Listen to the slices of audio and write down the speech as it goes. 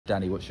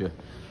Danny, what's your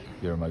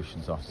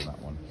emotions after that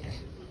one?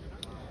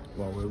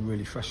 Well, we're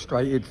really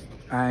frustrated,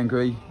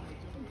 angry.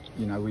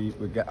 You know, we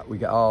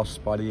get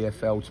asked by the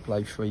EFL to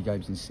play 3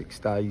 games in 6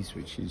 days,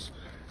 which is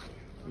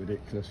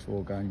ridiculous.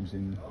 4 games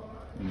in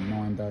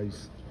 9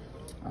 days.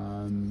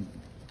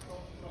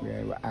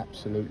 Yeah, we're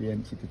absolutely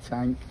emptied the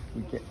tank.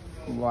 We get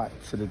right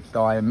to the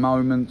dying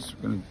moments.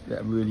 We're going to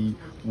get a really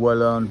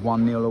well-earned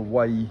 1-0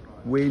 away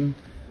win,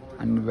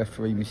 and the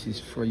referee misses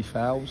 3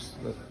 fouls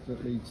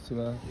that leads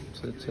to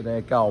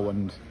their goal.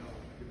 And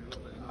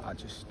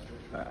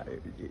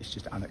it's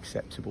just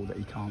unacceptable that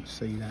he can't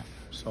see that.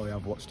 Sorry,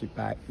 I've watched it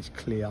back. It's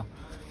clear.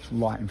 It's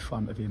right in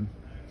front of him.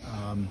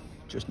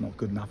 Just not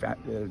good enough.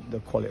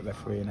 The quality of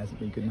refereeing hasn't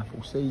been good enough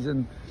all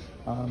season.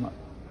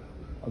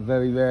 I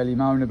very rarely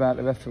moan about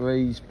the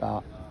referees,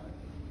 but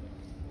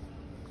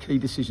key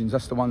decisions,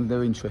 that's the one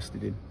they're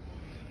interested in.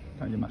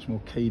 Don't get much more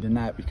key than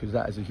that, because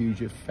that has a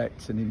huge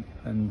effect and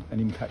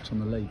impact on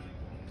the league.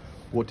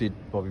 What did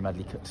Bobby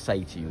Madley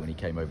say to you when he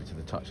came over to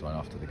the touchline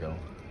after the goal?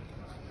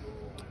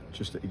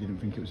 Just that he didn't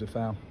think it was a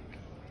foul,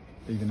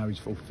 even though his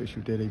 4th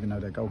official did, even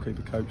though their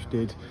goalkeeper coach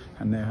did,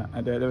 and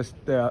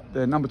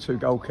their number 2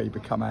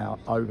 goalkeeper come out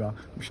over,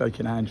 I'm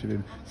shaking hands with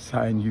him,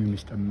 saying, "You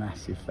missed a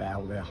massive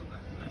foul there."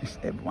 It's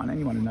anyone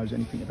who knows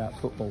anything about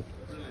football.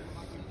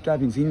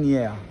 Gavin's in the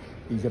air,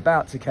 he's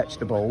about to catch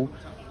the ball,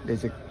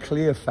 there's a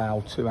clear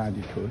foul,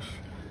 2-handed push,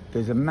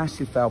 there's a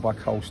massive foul by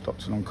Cole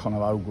Stockton on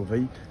Conor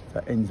Ogilvie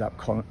that ends up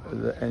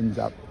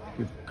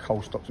with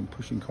Cole Stockton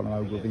pushing Conor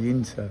Ogilvie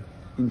into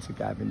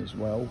Gavin as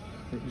well.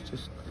 It was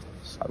just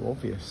so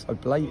obvious, so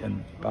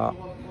blatant, but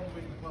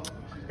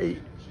he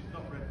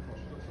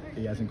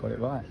hasn't got it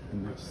right,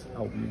 and that's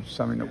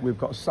something that we've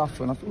got to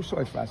suffer. And I feel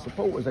sorry for our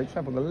supporters. They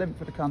travel the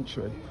length of the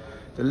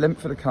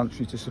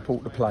country to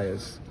support the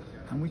players,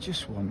 and we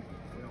just want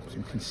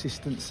some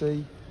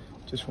consistency,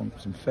 just want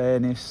some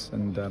fairness,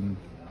 and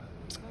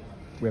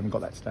we haven't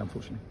got that today,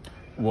 unfortunately.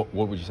 What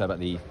would you say about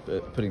the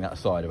putting that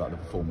aside, about the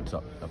performance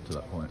up to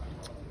that point?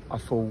 I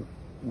thought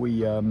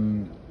we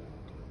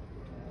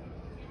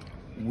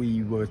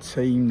were a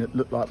team that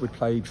looked like we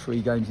played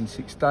 3 games in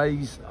 6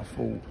 days. I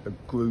thought the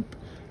group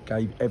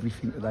gave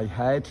everything that they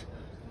had.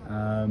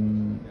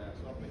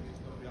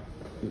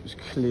 It was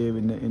clear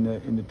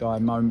in the dire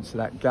moments of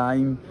that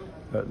game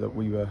that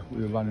we were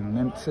running on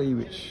empty,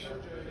 which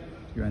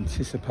you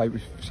anticipate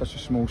with such a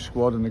small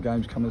squad and the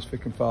games come as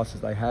thick and fast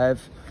as they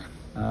have.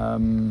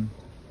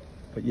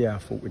 But yeah, I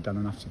thought we'd done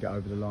enough to get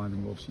over the line,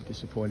 and we're obviously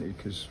disappointed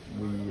because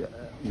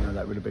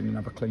that would have been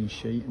another clean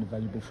sheet and a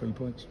valuable 3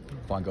 points.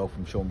 Fine goal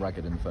from Sean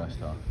Braggett in the first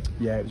half.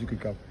 Yeah, it was a good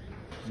goal.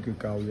 It was a good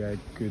goal. Yeah,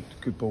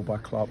 good ball by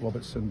Clark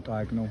Robertson,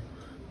 diagonal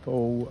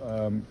ball.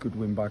 Good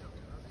win by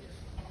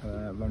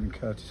Ronan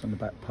Curtis on the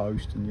back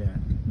post, and yeah,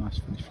 nice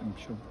finish from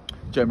Sean.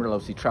 General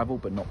obviously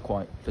travelled, but not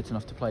quite fit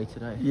enough to play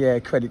today. Yeah,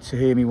 credit to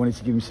him. He wanted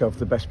to give himself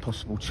the best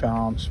possible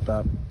chance,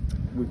 but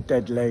with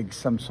dead legs,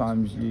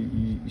 sometimes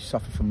you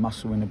suffer from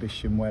muscle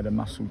inhibition, where the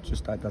muscle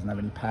just doesn't have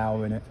any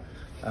power in it.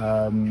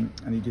 And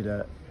he did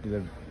a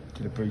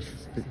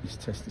brief fitness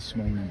test this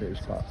morning, but it was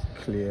quite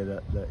clear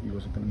that he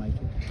wasn't going to make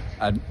it.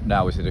 And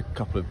now, is it a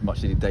couple of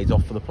much needed days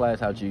off for the players?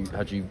 How do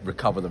you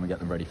recover them and get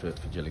them ready for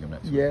Gillingham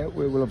next week? Yeah,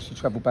 we'll obviously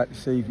travel back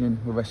this evening.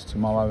 We'll rest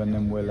tomorrow, and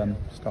then we'll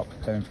start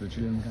preparing for the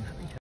Gillingham game.